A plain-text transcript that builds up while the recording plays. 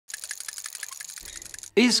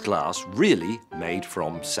Is glass really made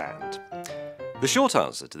from sand? The short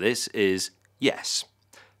answer to this is yes.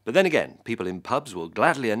 But then again, people in pubs will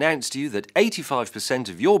gladly announce to you that 85%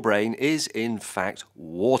 of your brain is in fact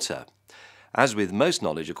water. As with most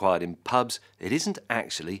knowledge acquired in pubs, it isn't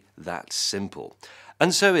actually that simple.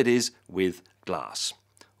 And so it is with glass,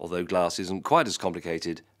 although glass isn't quite as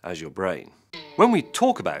complicated as your brain. When we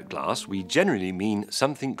talk about glass, we generally mean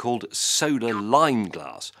something called soda-lime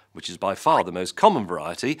glass, which is by far the most common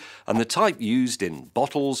variety and the type used in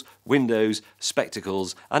bottles, windows,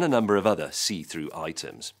 spectacles and a number of other see-through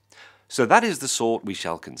items. So that is the sort we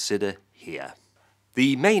shall consider here.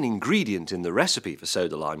 The main ingredient in the recipe for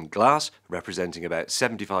soda-lime glass, representing about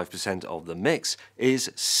 75% of the mix,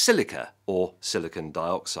 is silica or silicon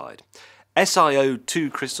dioxide.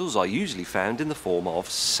 SiO2 crystals are usually found in the form of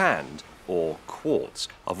sand or quartz,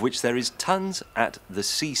 of which there is tons at the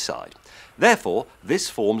seaside. Therefore, this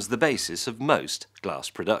forms the basis of most glass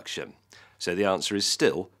production. So the answer is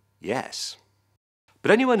still yes.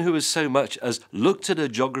 But anyone who has so much as looked at a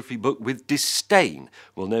geography book with disdain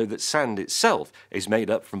will know that sand itself is made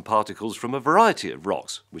up from particles from a variety of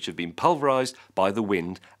rocks, which have been pulverized by the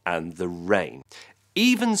wind and the rain.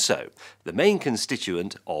 Even so, the main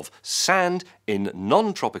constituent of sand in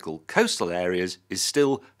non-tropical coastal areas is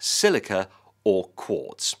still silica or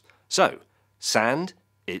quartz. So, sand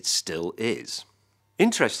it still is.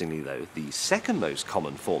 Interestingly though, the second most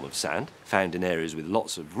common form of sand, found in areas with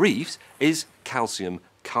lots of reefs, is calcium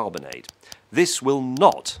carbonate. This will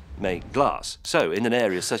not make glass. So, in an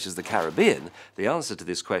area such as the Caribbean, the answer to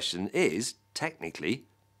this question is, technically,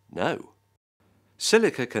 no.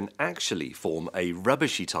 Silica can actually form a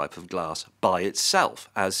rubbishy type of glass by itself,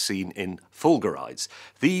 as seen in fulgurides.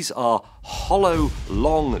 These are hollow,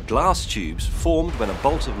 long glass tubes formed when a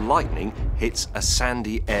bolt of lightning hits a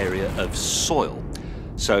sandy area of soil.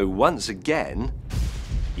 So once again,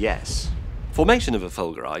 yes. Formation of a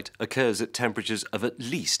fulgurite occurs at temperatures of at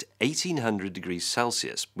least 1800 degrees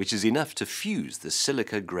Celsius, which is enough to fuse the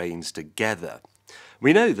silica grains together.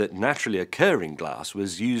 We know that naturally occurring glass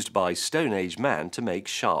was used by Stone Age man to make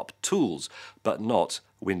sharp tools, but not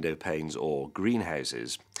window panes or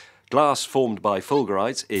greenhouses. Glass formed by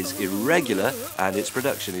fulgurites is irregular and its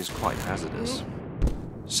production is quite hazardous.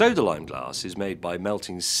 Soda-lime glass is made by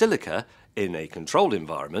melting silica in a controlled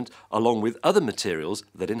environment along with other materials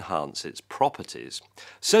that enhance its properties.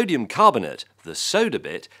 Sodium carbonate, the soda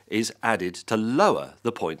bit, is added to lower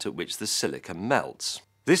the point at which the silica melts.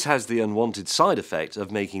 This has the unwanted side effect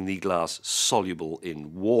of making the glass soluble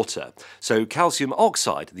in water. So calcium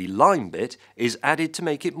oxide, the lime bit, is added to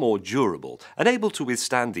make it more durable and able to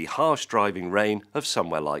withstand the harsh driving rain of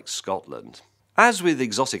somewhere like Scotland. As with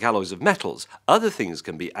exotic alloys of metals, other things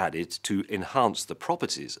can be added to enhance the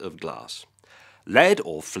properties of glass. Lead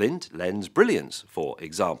or flint lends brilliance, for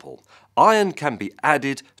example. Iron can be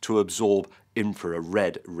added to absorb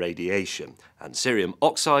infrared radiation, and cerium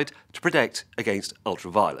oxide to protect against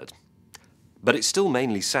ultraviolet. But it's still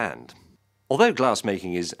mainly sand. Although glass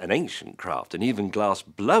making is an ancient craft and even glass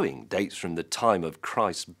blowing dates from the time of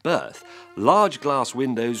Christ's birth, large glass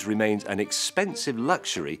windows remained an expensive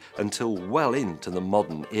luxury until well into the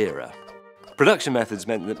modern era. Production methods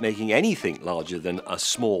meant that making anything larger than a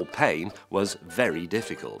small pane was very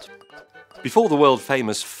difficult. Before the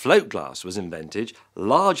world-famous float glass was invented,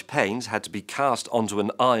 large panes had to be cast onto an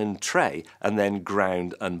iron tray and then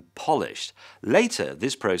ground and polished. Later,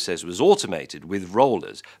 this process was automated with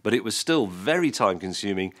rollers, but it was still very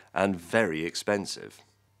time-consuming and very expensive.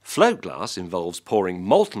 Float glass involves pouring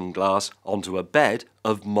molten glass onto a bed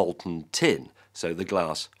of molten tin, so the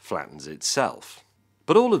glass flattens itself.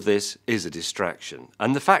 But all of this is a distraction,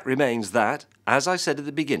 and the fact remains that, as I said at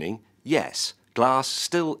the beginning, yes, glass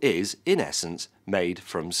still is, in essence, made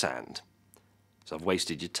from sand. So I've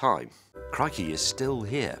wasted your time. Crikey, you're still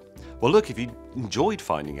here. Well look, if you enjoyed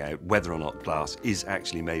finding out whether or not glass is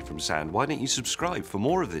actually made from sand, why don't you subscribe for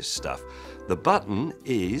more of this stuff? The button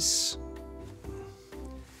is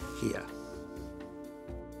here.